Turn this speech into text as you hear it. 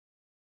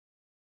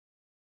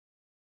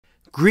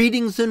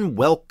Greetings and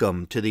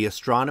welcome to the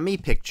Astronomy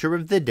Picture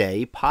of the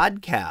Day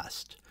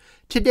podcast.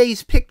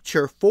 Today's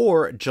picture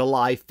for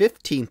July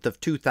 15th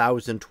of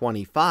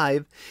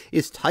 2025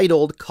 is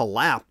titled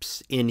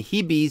Collapse in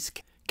Hebes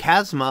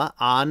Chamsa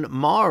on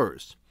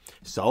Mars.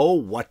 So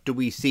what do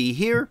we see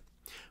here?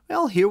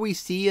 Well, here we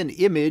see an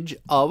image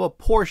of a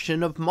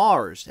portion of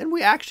Mars, and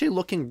we're actually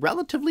looking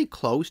relatively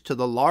close to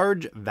the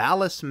large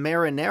Valles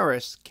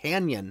Marineris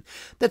canyon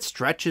that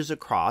stretches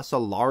across a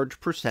large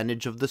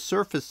percentage of the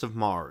surface of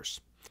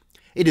Mars.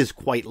 It is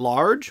quite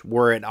large.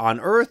 Were it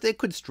on Earth, it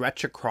could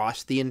stretch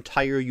across the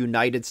entire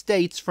United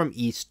States from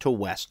east to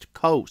west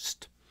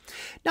coast.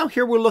 Now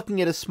here we're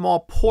looking at a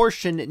small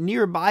portion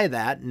nearby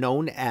that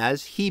known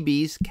as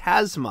Hebes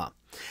Chamsa.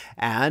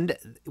 And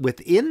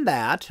within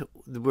that,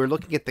 we're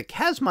looking at the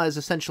Chasma as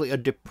essentially a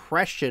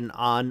depression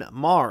on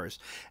Mars.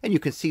 And you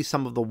can see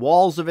some of the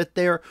walls of it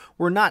there.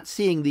 We're not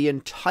seeing the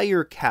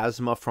entire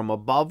Chasma from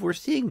above. We're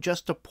seeing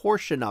just a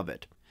portion of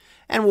it.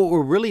 And what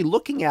we're really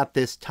looking at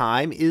this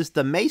time is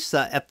the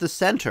mesa at the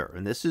center.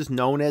 And this is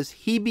known as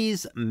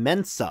Hebes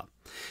Mensa.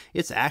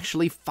 It's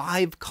actually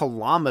 5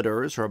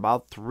 kilometers or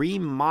about 3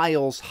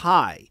 miles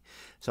high.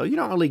 So you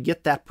don't really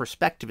get that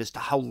perspective as to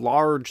how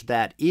large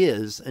that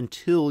is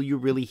until you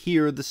really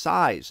hear the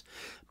size.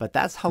 But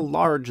that's how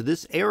large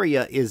this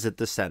area is at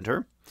the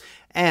center.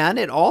 And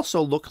it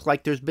also looks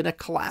like there's been a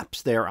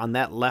collapse there on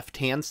that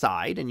left-hand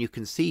side. And you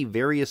can see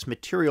various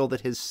material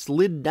that has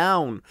slid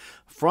down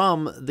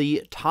from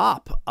the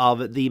top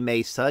of the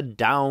mesa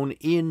down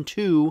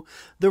into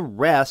the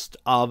rest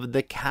of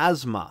the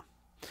Chasma.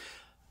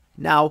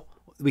 Now,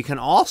 we can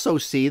also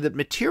see that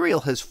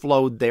material has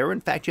flowed there.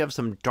 In fact, you have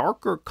some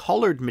darker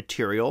colored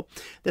material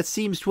that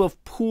seems to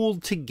have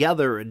pooled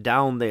together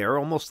down there,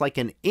 almost like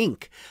an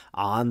ink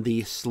on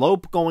the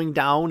slope going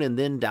down and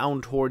then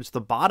down towards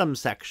the bottom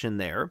section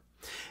there.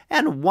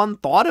 And one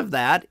thought of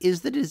that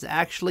is that it is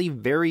actually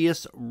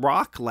various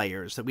rock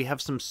layers, that we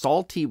have some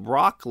salty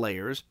rock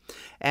layers,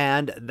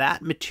 and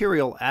that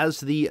material,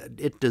 as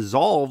it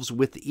dissolves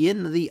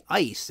within the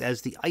ice,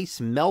 as the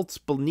ice melts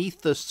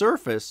beneath the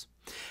surface,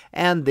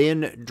 and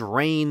then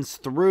drains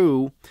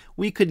through,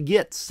 we could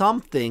get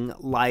something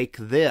like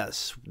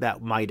this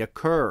that might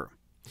occur.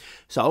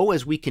 So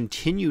as we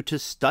continue to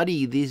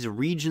study these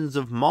regions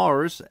of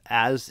Mars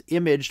as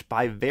imaged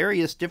by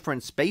various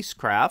different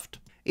spacecraft,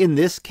 in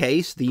this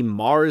case the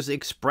Mars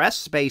Express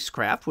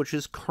spacecraft, which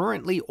is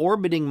currently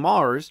orbiting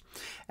Mars,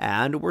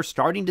 and we're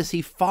starting to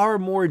see far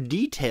more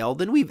detail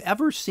than we've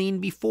ever seen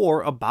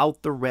before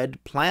about the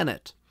red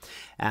planet.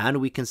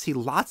 And we can see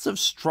lots of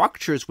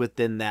structures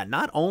within that,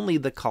 not only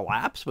the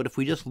collapse, but if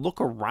we just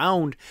look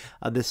around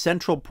the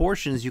central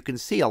portions, you can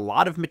see a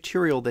lot of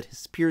material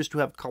that appears to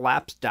have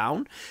collapsed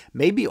down,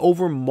 maybe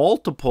over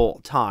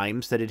multiple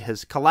times that it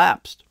has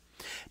collapsed.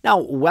 Now,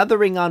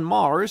 weathering on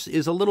Mars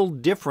is a little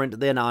different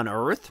than on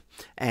Earth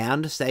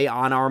and, say,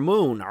 on our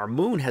moon. Our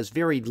moon has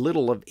very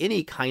little of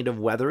any kind of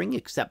weathering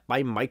except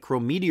by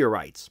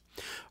micrometeorites.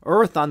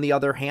 Earth, on the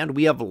other hand,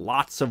 we have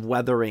lots of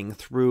weathering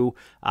through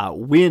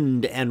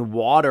wind and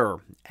water,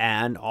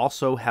 and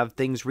also have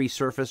things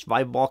resurfaced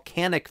by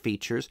volcanic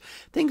features,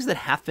 things that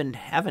haven't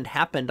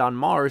happened on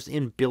Mars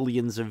in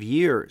billions of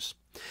years.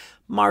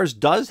 Mars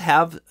does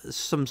have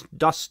some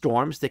dust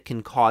storms that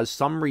can cause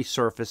some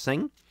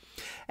resurfacing,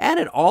 and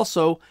it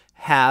also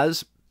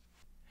has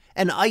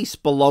an ice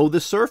below the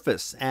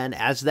surface, and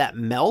as that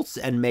melts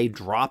and may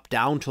drop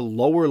down to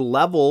lower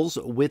levels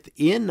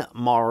within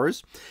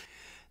Mars,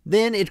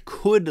 then it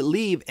could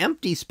leave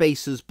empty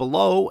spaces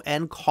below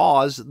and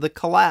cause the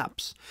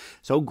collapse.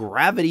 So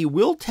gravity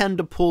will tend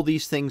to pull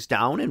these things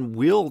down, and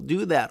will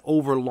do that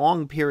over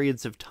long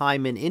periods of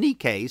time in any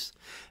case,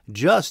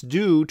 just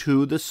due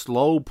to the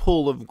slow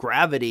pull of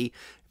gravity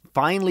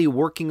finally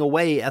working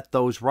away at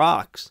those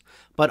rocks.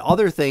 But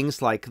other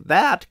things like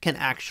that can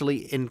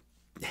actually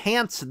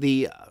enhance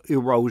the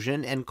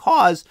erosion and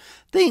cause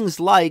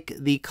things like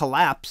the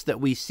collapse that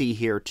we see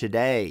here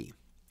today.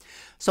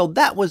 So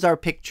that was our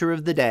picture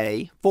of the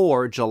day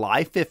for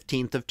July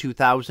 15th of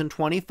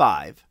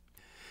 2025.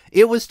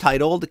 It was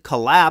titled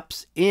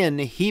Collapse in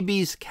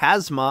Hebes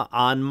Chamsa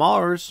on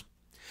Mars.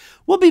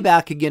 We'll be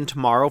back again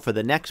tomorrow for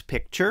the next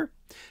picture,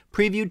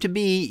 previewed to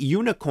be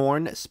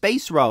Unicorn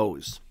Space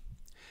Rose.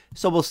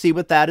 So we'll see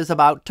what that is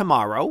about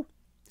tomorrow.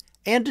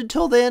 And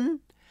until then,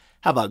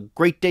 have a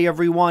great day,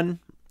 everyone,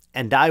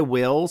 and I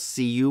will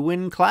see you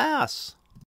in class.